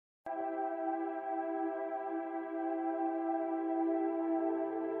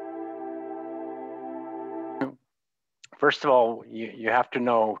first of all, you have to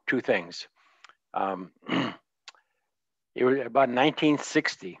know two things. It was about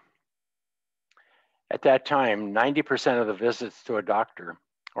 1960. At that time, 90% of the visits to a doctor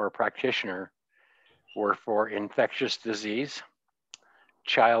or a practitioner were for infectious disease,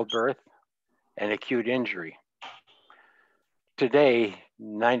 childbirth, and acute injury. Today,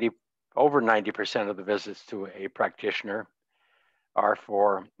 over 90% of the visits to a practitioner are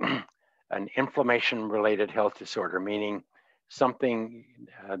for an inflammation-related health disorder, meaning something,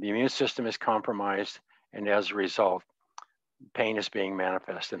 the immune system is compromised, and as a result, pain is being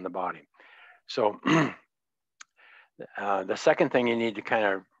manifest in the body. So the second thing you need to kind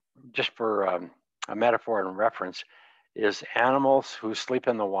of, just for a metaphor and reference, is animals who sleep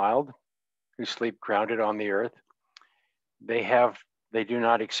in the wild, who sleep grounded on the earth, they do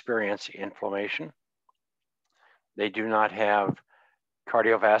not experience inflammation. They do not have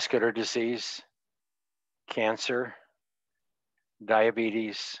cardiovascular disease, cancer,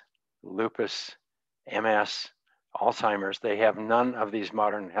 diabetes, lupus, MS, Alzheimer's. They have none of these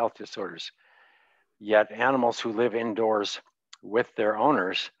modern health disorders. Yet animals who live indoors with their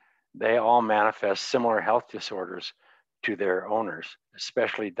owners, they all manifest similar health disorders to their owners,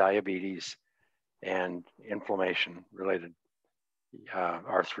 especially diabetes and inflammation-related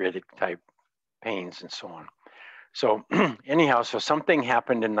arthritic type pains and so on. So anyhow, so something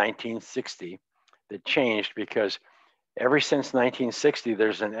happened in 1960 that changed, because ever since 1960,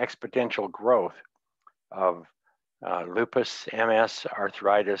 there's an exponential growth of lupus, MS,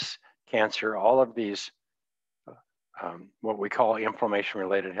 arthritis, cancer, all of these what we call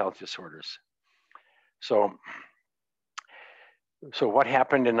inflammation-related health disorders. So what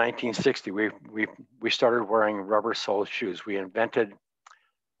happened in 1960? We started wearing rubber-soled shoes. We invented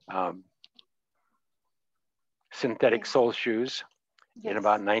synthetic sole shoes in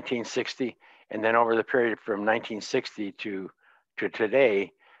about 1960, and then over the period from 1960 to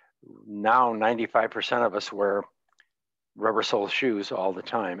today, now 95% of us wear rubber-soled shoes all the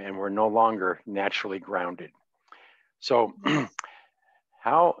time, and we're no longer naturally grounded. So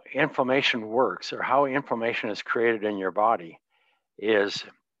how inflammation works, or how inflammation is created in your body, is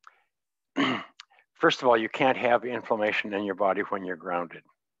first of all, you can't have inflammation in your body when you're grounded.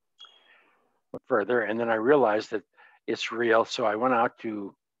 Further, and then I realized that it's real, so I went out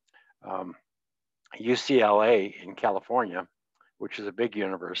to UCLA in California, which is a big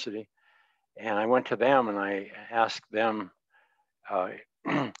university, and I went to them and I asked them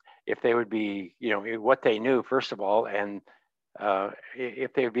if they would be, what they knew, first of all, and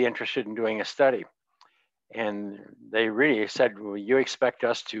if they would be interested in doing a study. And they really said, well, you expect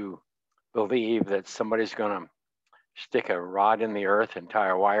us to believe that somebody's going to stick a rod in the earth and tie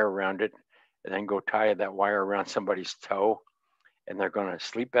a wire around it, and then go tie that wire around somebody's toe, and they're going to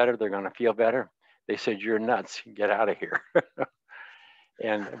sleep better, they're going to feel better? They said, you're nuts, get out of here.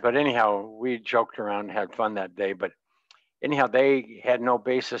 But anyhow, we joked around and had fun that day. But anyhow, they had no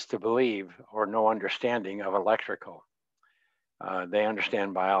basis to believe or no understanding of electrical. They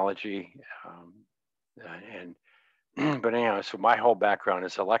understand biology. But anyhow, so my whole background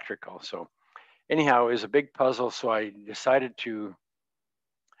is electrical. So anyhow, it was a big puzzle. So I decided to,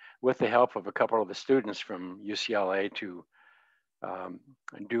 with the help of a couple of the students from UCLA, to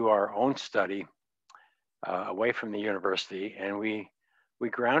do our own study away from the university. And we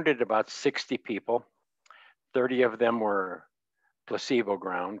grounded about 60 people. 30 of them were placebo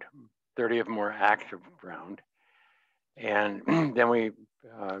ground, 30 of them were active ground. And then we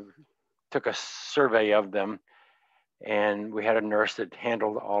took a survey of them, and we had a nurse that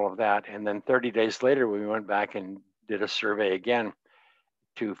handled all of that. And then 30 days later, we went back and did a survey again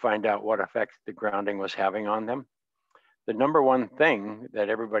to find out what effect the grounding was having on them. The number one thing that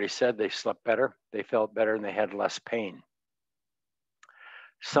everybody said, they slept better, they felt better, and they had less pain.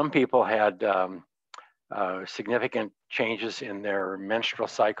 Some people had significant changes in their menstrual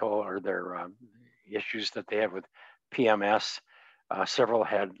cycle or their issues that they have with PMS. Several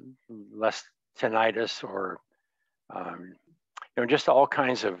had less tinnitus, or just all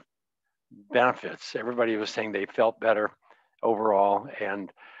kinds of benefits. Everybody was saying they felt better overall.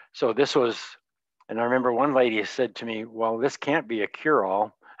 And so this was, and I remember one lady said to me, well, this can't be a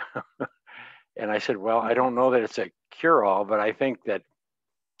cure-all. And I said, well, I don't know that it's a cure-all, but I think that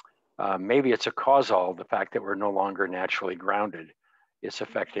maybe it's a cause-all, the fact that we're no longer naturally grounded. It's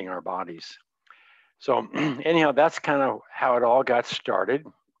affecting our bodies. So anyhow, that's kind of how it all got started.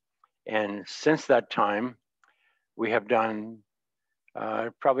 And since that time, we have done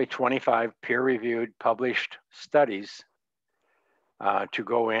probably 25 peer-reviewed published studies to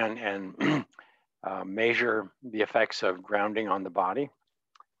go in and measure the effects of grounding on the body.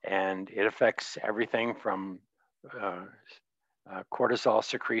 And it affects everything from cortisol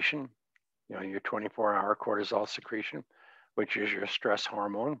secretion, your 24-hour cortisol secretion, which is your stress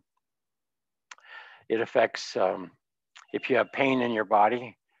hormone. It affects, if you have pain in your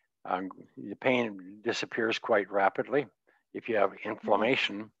body, the pain disappears quite rapidly. If you have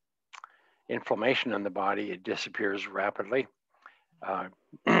inflammation in the body, it disappears rapidly.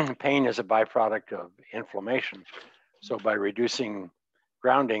 Pain is a byproduct of inflammation. So by reducing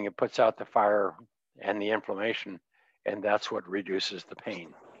grounding, it puts out the fire and the inflammation, and that's what reduces the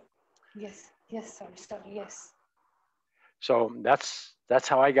pain. Yes, sorry, yes. So that's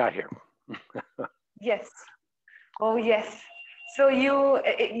how I got here. Yes. Oh, yes. So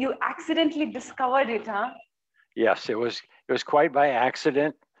you accidentally discovered it, huh? Yes, it was quite by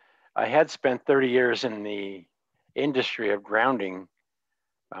accident. I had spent 30 years in the industry of grounding,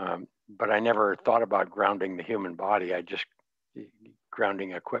 but I never thought about grounding the human body. I just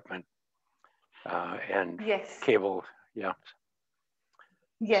grounding equipment and yes. cable. Yeah.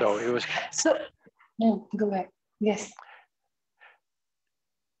 Yes. So it was. So go ahead. Yes.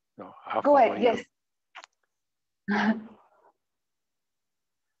 No, go ahead. Yes.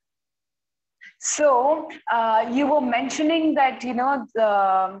 So you were mentioning that,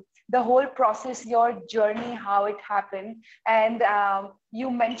 the whole process, your journey, how it happened. And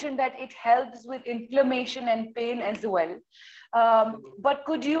you mentioned that it helps with inflammation and pain as well. But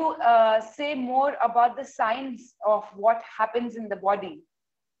could you say more about the science of what happens in the body?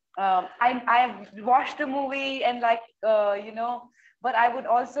 I've watched the movie and but I would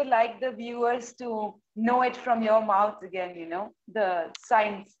also like the viewers to know it from your mouth again, the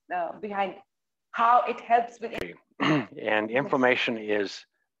science behind how it helps with. And inflammation is,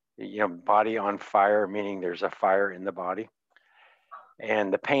 body on fire, meaning there's a fire in the body.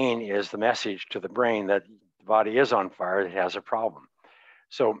 And the pain is the message to the brain that the body is on fire, it has a problem.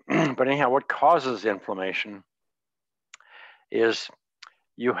 So, but anyhow, what causes inflammation is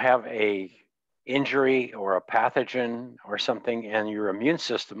you have a injury or a pathogen or something, and your immune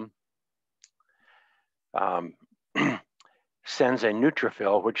system sends a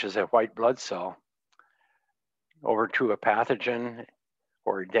neutrophil, which is a white blood cell, over to a pathogen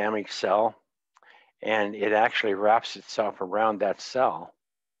or a damaged cell, and it actually wraps itself around that cell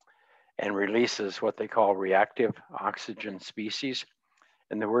and releases what they call reactive oxygen species.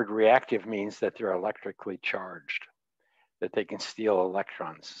 And the word reactive means that they're electrically charged, that they can steal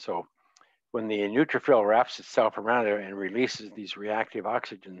electrons. So when the neutrophil wraps itself around it and releases these reactive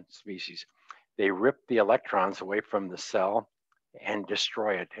oxygen species, they rip the electrons away from the cell and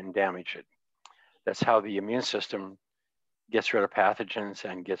destroy it and damage it. That's how the immune system gets rid of pathogens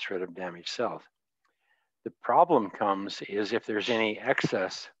and gets rid of damaged cells. The problem comes is if there's any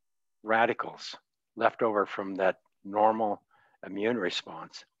excess radicals left over from that normal immune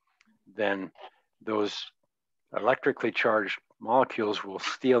response, then those electrically charged molecules will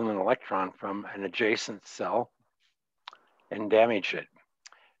steal an electron from an adjacent cell and damage it.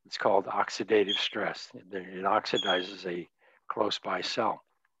 It's called oxidative stress. It oxidizes a close by cell.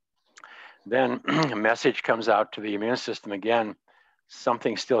 Then a message comes out to the immune system again,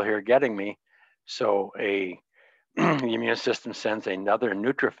 something's still here getting me. So the immune system sends another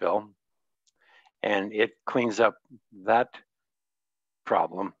neutrophil and it cleans up that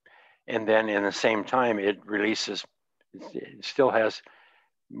problem. And then in the same time, it releases, it still has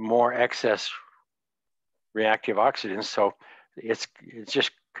more excess reactive oxygen. So it's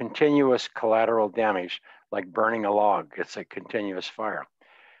just continuous collateral damage, like burning a log. It's a continuous fire.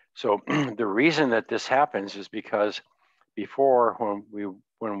 So the reason that this happens is because before,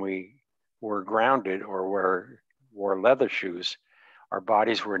 when we were grounded or wore leather shoes, our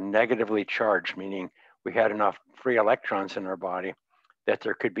bodies were negatively charged, meaning we had enough free electrons in our body that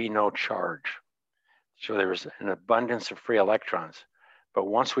there could be no charge. So there was an abundance of free electrons. But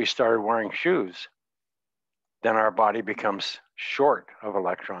once we started wearing shoes, then our body becomes short of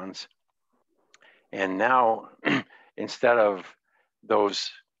electrons. And now, instead of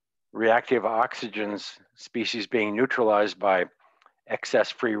those reactive oxygen species being neutralized by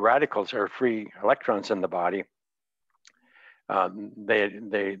excess free radicals or free electrons in the body,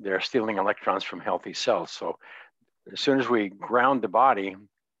 they're stealing electrons from healthy cells. So as soon as we ground the body,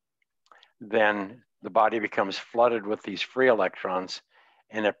 then the body becomes flooded with these free electrons,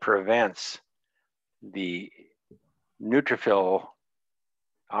 and it prevents the neutrophil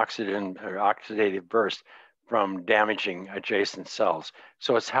oxygen or oxidative burst from damaging adjacent cells.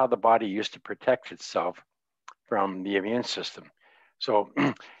 So it's how the body used to protect itself from the immune system. So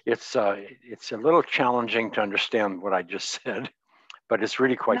it's a little challenging to understand what I just said, but it's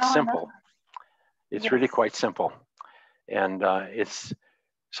really quite simple. It's really quite simple. And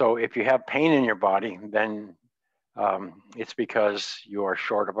so if you have pain in your body, then it's because you are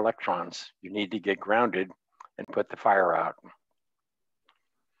short of electrons. You need to get grounded and put the fire out.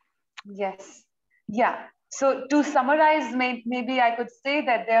 Yes. Yeah. So to summarize, maybe I could say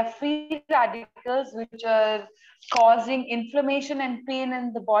that there are free radicals which are causing inflammation and pain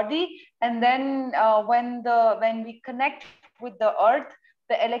in the body. And then when we connect with the earth,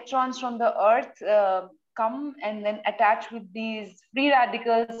 the electrons from the earth come and then attach with these free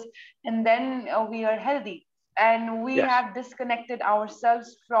radicals, and then we are healthy. And we Yes, have disconnected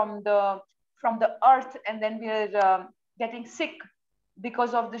ourselves from the earth, and then we are getting sick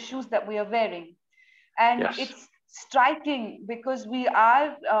because of the shoes that we are wearing. And yes, it's striking because we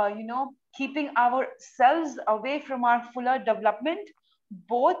are keeping ourselves away from our fuller development,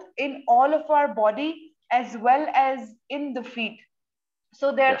 both in all of our body as well as in the feet.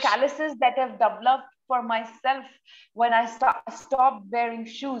 So there are yes, calluses that have developed for myself when I stopped wearing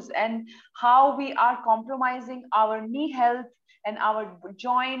shoes, and how we are compromising our knee health and our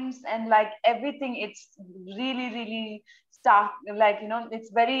joints and like everything. It's really stark, like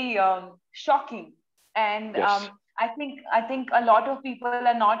it's very shocking. And yes, I think a lot of people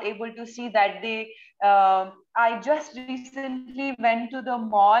are not able to see that. I just recently went to the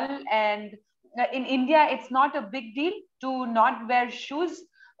mall, and in India, it's not a big deal to not wear shoes.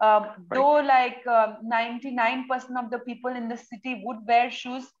 right, Though, like 99% of the people in the city would wear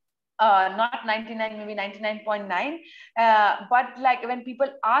shoes, not 99, maybe 99.9. But like when people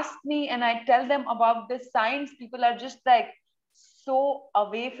ask me and I tell them about the science, people are just like so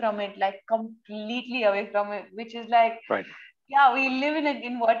away from it, like completely away from it, which is like, right. yeah, we live in an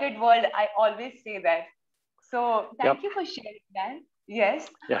inverted world. I always say that. So Yep, thank you for sharing that. Yes.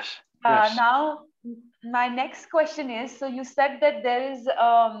 yes, yes, Now, my next question is, so you said that there is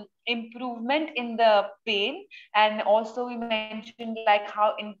improvement in the pain, and also we mentioned like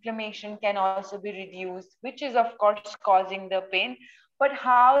how inflammation can also be reduced, which is of course causing the pain. But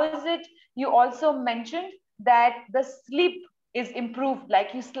how is it? You also mentioned that the sleep is improved,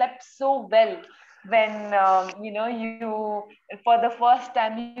 like you slept so well when you for the first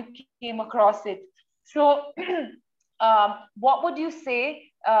time you came across it. So what would you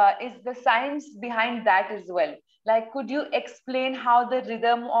say is the science behind that as well? Like, could you explain how the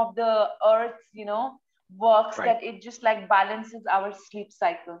rhythm of the earth, works, right, that it just like balances our sleep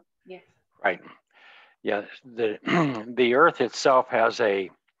cycle? Yes. right. Yeah, the the Earth itself has a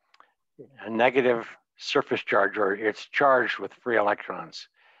negative surface charge, or it's charged with free electrons,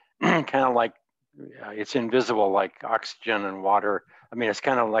 kind of like it's invisible, like oxygen and water. I mean, it's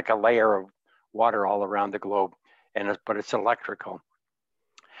kind of like a layer of water all around the globe, but it's electrical.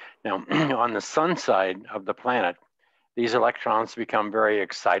 Now, on the sun side of the planet, these electrons become very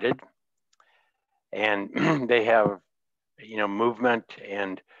excited, and they have, movement,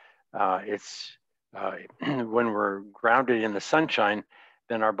 and it's when we're grounded in the sunshine,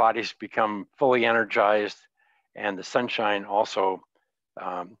 then our bodies become fully energized, and the sunshine also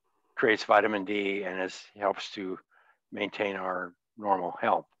um, creates vitamin D and helps to maintain our normal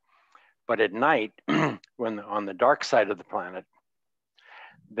health. But at night, when on the dark side of the planet,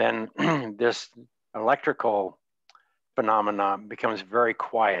 then this electrical phenomena becomes very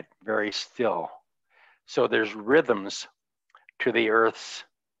quiet, very still. So there's rhythms to the Earth's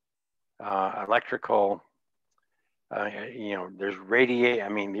electrical. There's radiate. I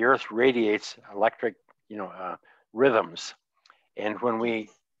mean, the Earth radiates electric, rhythms, and when we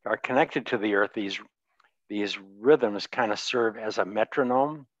Yes. are connected to the Earth, these rhythms kind of serve as a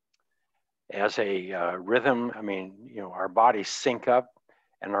metronome, as a rhythm. I mean, our bodies sync up,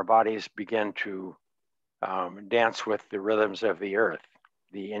 and our bodies begin to dance with the rhythms of the Earth,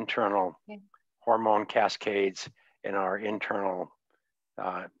 the internal Yeah. hormone cascades in our internal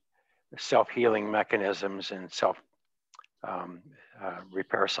uh, self-healing mechanisms and self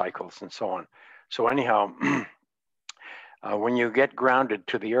repair cycles and so on. So anyhow, when you get grounded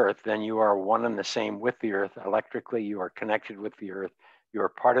to the Earth, then you are one and the same with the Earth. Electrically, you are connected with the Earth. You are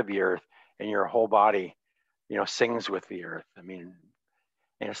part of the Earth, and your whole body, sings with the Earth. I mean,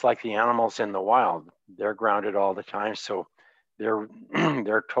 and it's like the animals in the wild; they're grounded all the time, so they're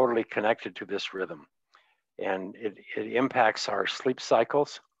they're totally connected to this rhythm, and it impacts our sleep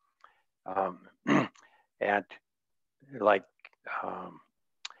cycles. At like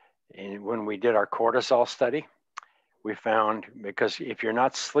and when we did our cortisol study, we found, because if you're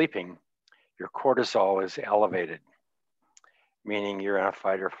not sleeping, your cortisol is elevated, meaning you're in a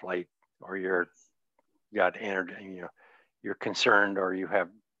fight or flight, or you're got energy, you're concerned, or you have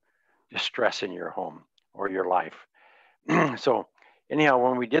distress in your home or your life. So anyhow,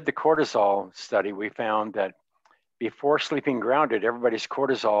 when we did the cortisol study, we found that before sleeping grounded, everybody's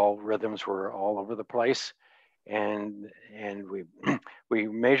cortisol rhythms were all over the place, and we we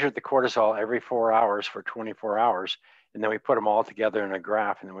measured the cortisol every 4 hours for 24 hours, and then we put them all together in a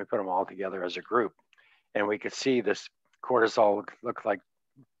graph, and then we put them all together as a group, and we could see this cortisol look like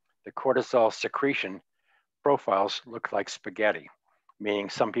the cortisol secretion profiles looked like spaghetti, meaning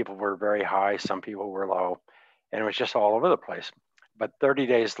some people were very high, some people were low, and it was just all over the place. But 30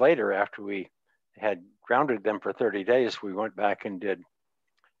 days later, after we had grounded them for 30 days, we went back and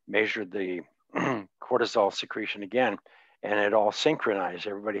measured the cortisol secretion again, and it all synchronized.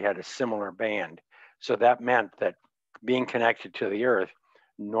 Everybody had a similar band. So that meant that being connected to the earth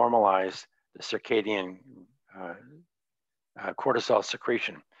normalized the circadian cortisol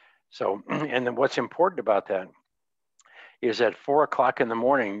secretion. So, and then what's important about that is at 4 o'clock in the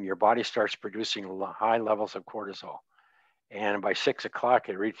morning, your body starts producing high levels of cortisol. And by 6 o'clock,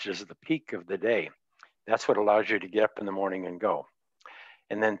 it reaches the peak of the day. That's what allows you to get up in the morning and go.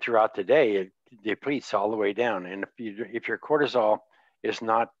 And then throughout the day, it depletes all the way down. And if your cortisol is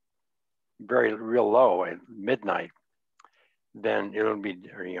not real low at midnight, then it'll be,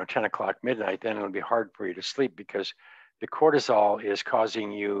 10 o'clock midnight, then it'll be hard for you to sleep because the cortisol is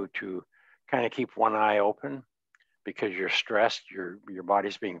causing you to kind of keep one eye open because you're stressed, your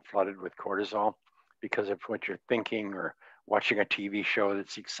body's being flooded with cortisol because of what you're thinking or watching a TV show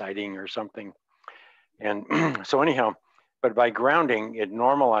that's exciting or something. And so anyhow, but by grounding, it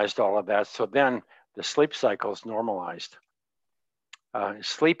normalized all of that. So then the sleep cycles normalized.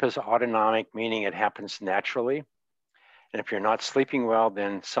 Sleep is autonomic, meaning it happens naturally. And if you're not sleeping well,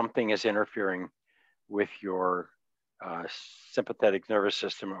 then something is interfering with your sympathetic nervous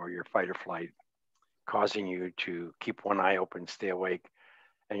system or your fight or flight, causing you to keep one eye open, stay awake,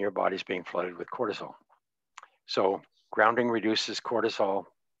 and your body's being flooded with cortisol. So grounding reduces cortisol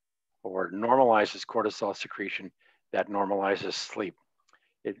or normalizes cortisol secretion that normalizes sleep.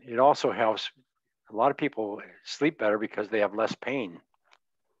 It also helps a lot of people sleep better because they have less pain.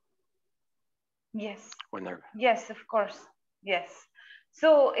 Yes. When they're Yes, of course. Yes.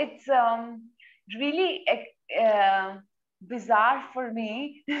 So it's really bizarre for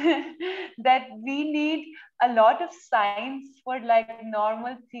me that we need a lot of science for like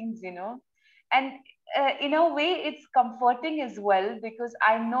normal things, And in a way, it's comforting as well because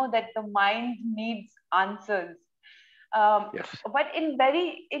I know that the mind needs answers. Yes. But in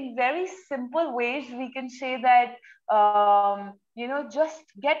very simple ways, we can say that just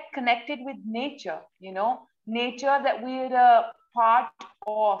get connected with nature. Nature that we're a part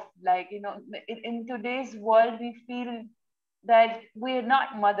of. Like in today's world, we feel that we're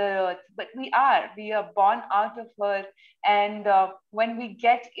not Mother Earth, but we are. We are born out of her, and when we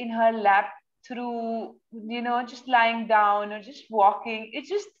get in her lap through just lying down or just walking, it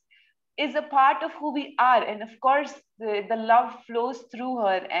just is a part of who we are. And of course the love flows through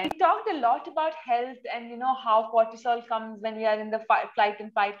her. And we talked a lot about health and how cortisol comes when we are in the flight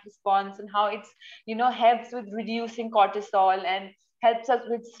and fight response, and how it's helps with reducing cortisol and helps us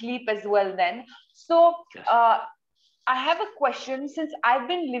with sleep as well then. So Yes. I have a question. Since I've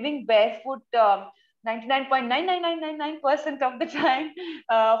been living barefoot 99.99999% of the time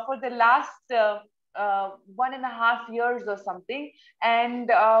for the last 1.5 years or something,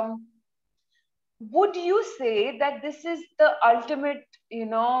 and would you say that this is the ultimate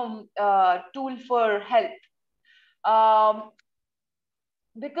tool for health?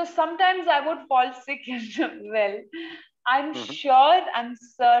 Because sometimes I would fall sick as well. I'm sure, I'm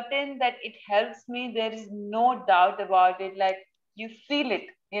certain that it helps me. There is no doubt about it. Like you feel it,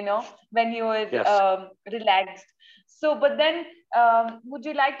 when you are Yes. relaxed. So, but then would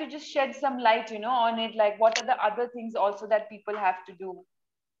you like to just shed some light, on it? Like what are the other things also that people have to do?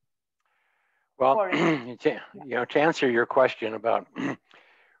 Well, to answer your question about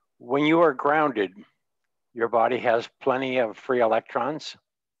when you are grounded, your body has plenty of free electrons.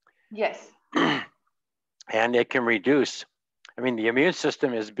 Yes. And it can reduce. I mean, the immune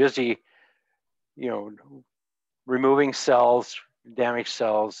system is busy, removing cells, damaged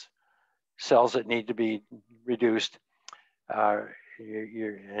cells, cells that need to be reduced. And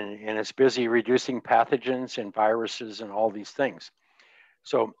it's busy reducing pathogens and viruses and all these things.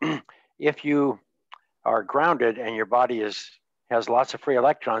 So if you are grounded and your body has lots of free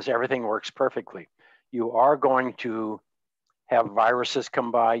electrons, everything works perfectly. You are going to have viruses come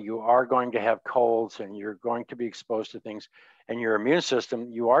by, you are going to have colds, and you're going to be exposed to things. And your immune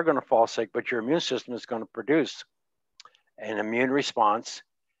system, you are going to fall sick, but your immune system is going to produce an immune response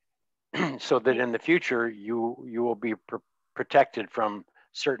so that in the future you will be protected from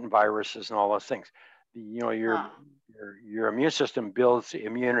certain viruses and all those things. Your immune system builds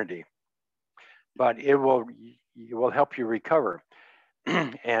immunity, but it will help you recover.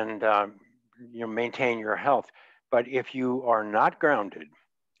 And maintain your health. But if you are not grounded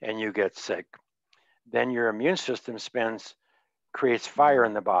and you get sick, then your immune system creates fire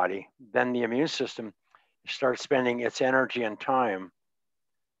in the body. Then the immune system starts spending its energy and time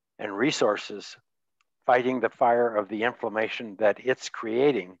and resources fighting the fire of the inflammation that it's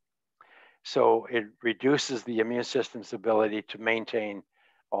creating. So it reduces the immune system's ability to maintain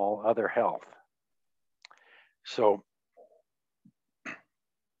all other health. So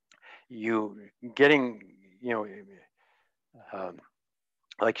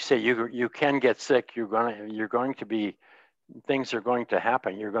like you say, you can get sick. You're going to be, things are going to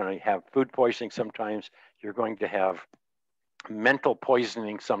happen. You're going to have food poisoning sometimes. You're going to have mental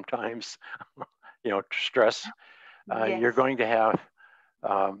poisoning sometimes. Stress. Yes. You're going to have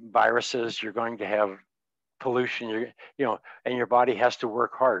viruses. You're going to have pollution. And your body has to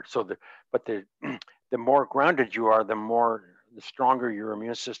work hard. So the more grounded you are, the stronger your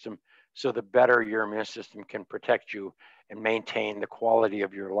immune system. So the better your immune system can protect you and maintain the quality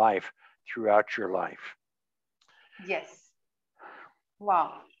of your life throughout your life. Yes.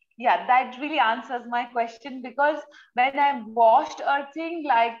 Wow. Yeah, that really answers my question, because when I watched Earthing,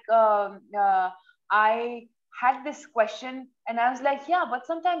 I had this question and I was like, yeah, but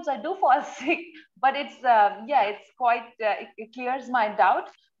sometimes I do fall sick. But it's it's quite it clears my doubt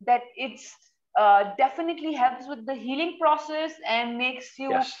that it's definitely helps with the healing process and makes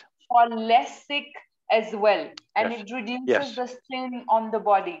you Yes. fall less sick as well, and Yes. it reduces Yes. the strain on the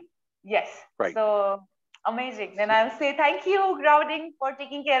body. Yes. Right. So amazing. Then I'll say thank you, grounding, for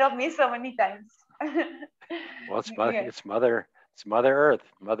taking care of me so many times. Well, it's Yes. Mother Earth,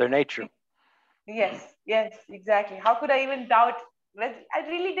 Mother Nature. Yes, yes, exactly. How could I even doubt? Well, I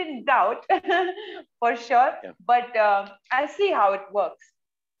really didn't doubt for sure, Yeah. but I'll see how it works.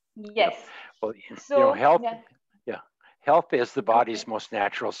 Yes. Yeah. Well, So, health. yeah. Yeah. Health is the body's Okay. most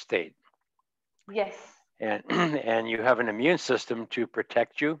natural state. Yes. And and you have an immune system to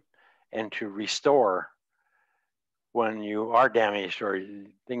protect you and to restore when you are damaged or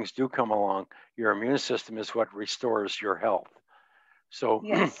things do come along. Your immune system is what restores your health. So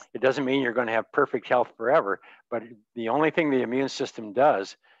Yes. it doesn't mean you're going to have perfect health forever, but the only thing the immune system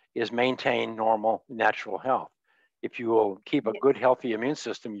does is maintain normal, natural health. If you will keep a Yes. good, healthy immune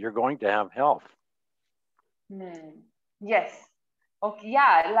system, you're going to have health. Yes. Okay.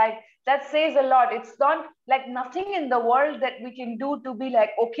 Yeah. Like that says a lot. It's not like nothing in the world that we can do to be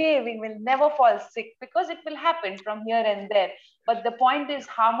like, okay, we will never fall sick, because it will happen from here and there. But the point is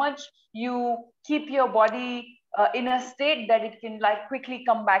how much you keep your body in a state that it can like quickly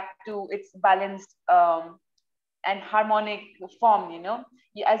come back to its balanced and harmonic form.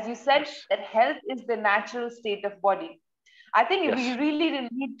 As you said, Yes. that health is the natural state of body. I think we Yes. really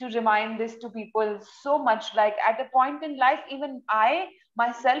need to remind this to people so much. Like at a point in life, even I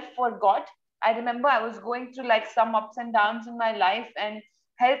myself forgot. I remember I was going through like some ups and downs in my life, and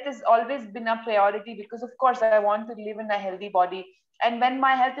health has always been a priority, because, of course, I want to live in a healthy body. And when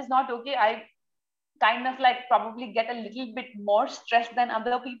my health is not okay, I kind of like probably get a little bit more stressed than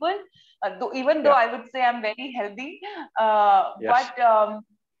other people. Even though Yeah. I would say I'm very healthy, Yes. but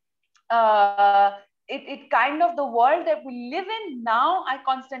uh, it kind of the world that we live in now, I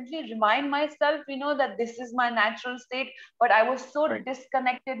constantly remind myself, that this is my natural state, but I was so Right.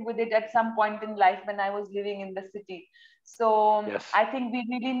 disconnected with it at some point in life when I was living in the city. So Yes. I think we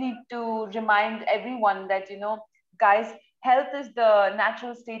really need to remind everyone that, guys, health is the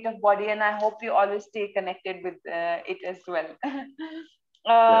natural state of body, and I hope you always stay connected with it as well.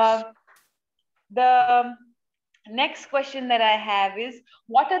 uh, Yes. the next question that I have is,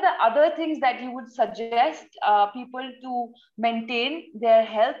 what are the other things that you would suggest people to maintain their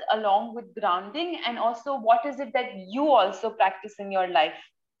health along with grounding? And also, what is it that you also practice in your life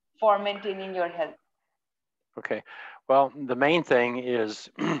for maintaining your health? Okay. Well, the main thing is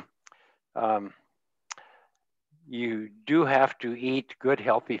um, you do have to eat good,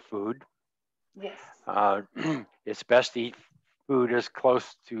 healthy food. Yes. Uh, it's best to eat food as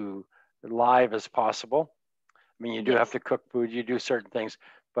close to live as possible. I mean, you do have Yes. to cook food, you do certain things,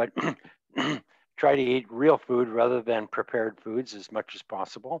 but try to eat real food rather than prepared foods as much as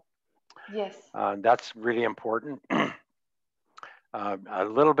possible. Yes. That's really important. A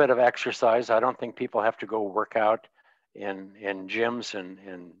little bit of exercise. I don't think people have to go work out in gyms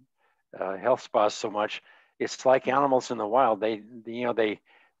and health spas so much. It's like animals in the wild.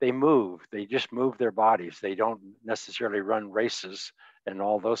 They move. They just move their bodies. They don't necessarily run races and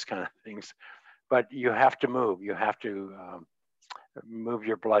all those kind of things. But you have to move. You have to move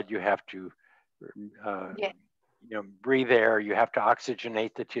your blood. You have to Yes. breathe air. You have to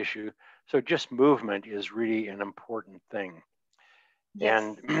oxygenate the tissue. So just movement is really an important thing.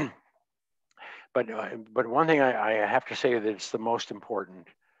 Yes. And But one thing I have to say that it's the most important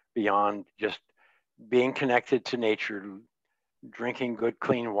beyond just being connected to nature, drinking good,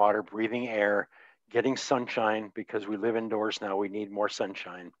 clean water, breathing air, getting sunshine, because we live indoors now, we need more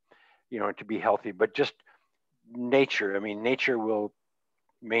sunshine, to be healthy. But just nature, I mean, nature will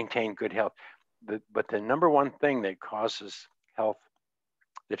maintain good health. But the number one thing that causes health,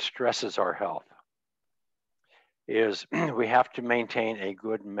 that stresses our health, is we have to maintain a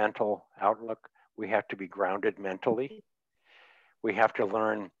good mental outlook. We have to be grounded mentally. We have to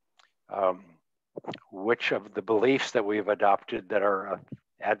learn which of the beliefs that we've adopted that are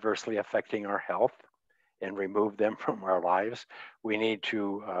adversely affecting our health and remove them from our lives. We need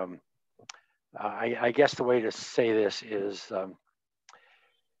to, I guess the way to say this is,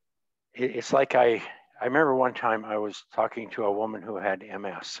 it's like I remember one time I was talking to a woman who had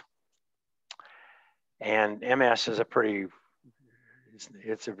MS. And MS is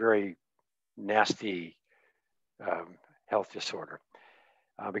it's a very nasty health disorder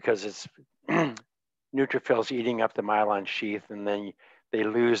because it's neutrophils eating up the myelin sheath, and then they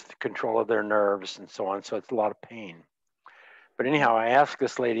lose the control of their nerves and so on. So it's a lot of pain. But anyhow, I asked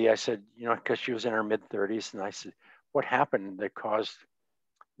this lady, I said, because she was in her mid 30s, and I said, what happened that caused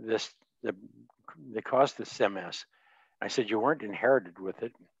this MS? I said, you weren't inherited with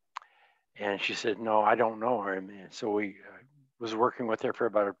it. And she said, no, I don't know. And so we was working with her for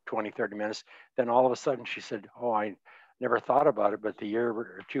about 20, 30 minutes. Then all of a sudden she said, oh, I never thought about it, but the year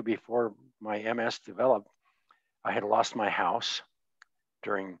or two before my MS developed, I had lost my house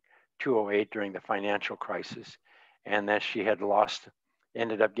during 2008, during the financial crisis, and that she had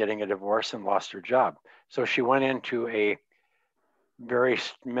ended up getting a divorce and lost her job. So she went into a very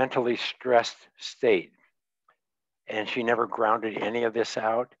mentally stressed state, and she never grounded any of this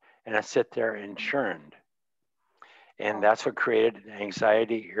out, and I sit there and churned. And that's what created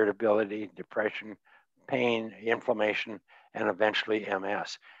anxiety, irritability, depression, pain, inflammation, and eventually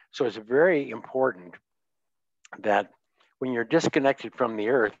MS. So it's very important that when you're disconnected from the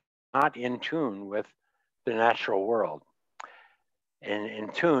earth, not in tune with the natural world. And in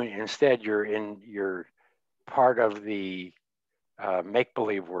tune, instead, you're part of the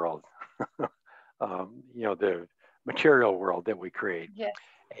make-believe world, the material world that we create. Yes.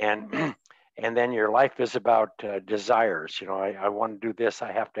 And and then your life is about desires. I want to do this,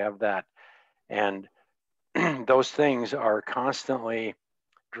 I have to have that. And those things are constantly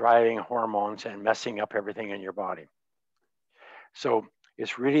driving hormones and messing up everything in your body. So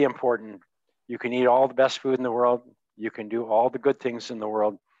it's really important. You can eat all the best food in the world, you can do all the good things in the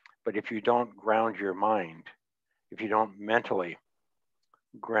world, but if you don't ground your mind, if you don't mentally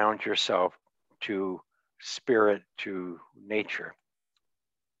ground yourself to spirit, to nature,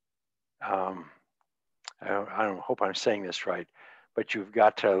 I don't hope I'm saying this right, but you've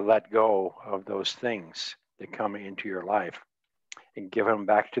got to let go of those things that come into your life and give them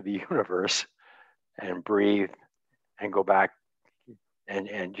back to the universe and breathe and go back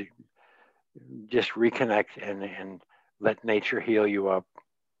and just reconnect and let nature heal you up.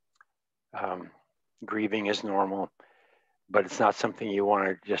 Grieving is normal, but it's not something you want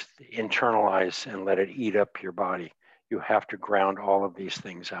to just internalize and let it eat up your body. You have to ground all of these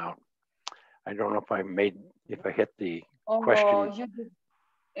things out. I don't know if I hit the question. Oh, you did.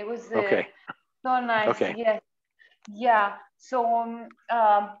 It was Okay. So nice. Okay. Yes. Yeah. So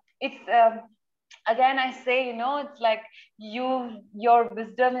it's again, I say, it's like your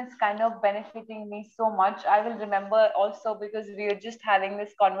wisdom is kind of benefiting me so much. I will remember also, because we were just having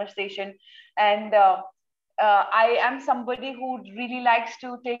this conversation, and I am somebody who really likes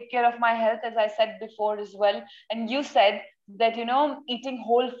to take care of my health, as I said before as well. And you said that, eating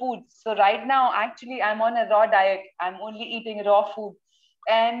whole foods. So right now, actually, I'm on a raw diet. I'm only eating raw food.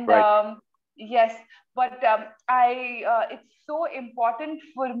 And Right. yes, but it's so important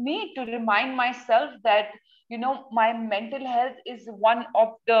for me to remind myself that, my mental health is one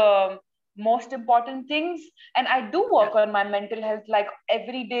of the most important things. And I do work Yes. on my mental health like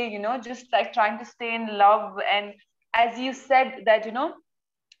every day, just like trying to stay in love. And as you said that,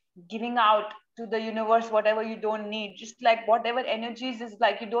 giving out to the universe whatever you don't need, just like whatever energies is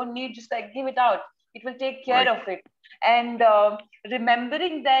like you don't need, just like give it out, it will take care Right. of it. And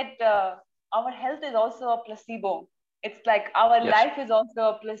remembering that our health is also a placebo. It's like our Yes. life is also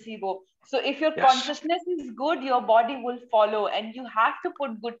a placebo. So if your Yes. consciousness is good, your body will follow, and you have to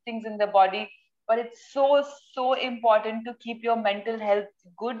put good things in the body. But it's so important to keep your mental health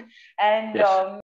good. And Yes.